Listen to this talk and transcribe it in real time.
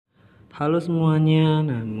Halo semuanya.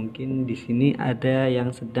 Nah, mungkin di sini ada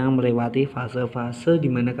yang sedang melewati fase-fase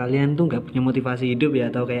di mana kalian tuh nggak punya motivasi hidup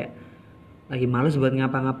ya, atau kayak lagi males buat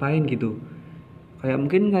ngapa-ngapain gitu. Kayak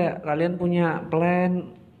mungkin kayak kalian punya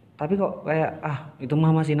plan, tapi kok kayak itu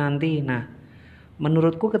mah masih nanti. Nah,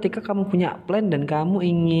 menurutku ketika kamu punya plan dan kamu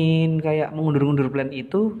ingin kayak mengundur-undur plan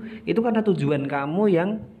itu karena tujuan kamu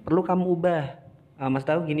yang perlu kamu ubah. Mas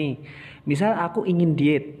tahu gini, misal aku ingin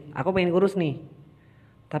diet, aku pengen kurus nih.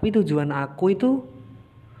 Tapi tujuan aku itu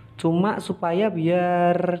cuma supaya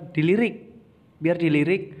biar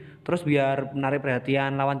dilirik, terus biar menarik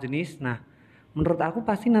perhatian lawan jenis. Nah, menurut aku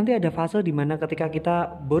pasti nanti ada fase di mana ketika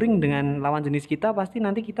kita boring dengan lawan jenis kita, pasti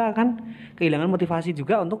nanti kita akan kehilangan motivasi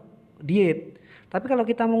juga untuk diet. Tapi kalau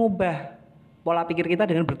kita mengubah pola pikir kita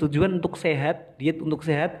dengan bertujuan untuk sehat, diet untuk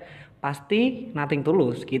sehat, pasti nothing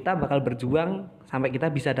tulus. Kita bakal berjuang sampai kita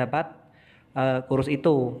bisa dapat kurus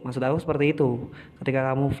itu. Maksud aku seperti itu.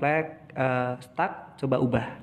 Ketika kamu stuck, coba ubah.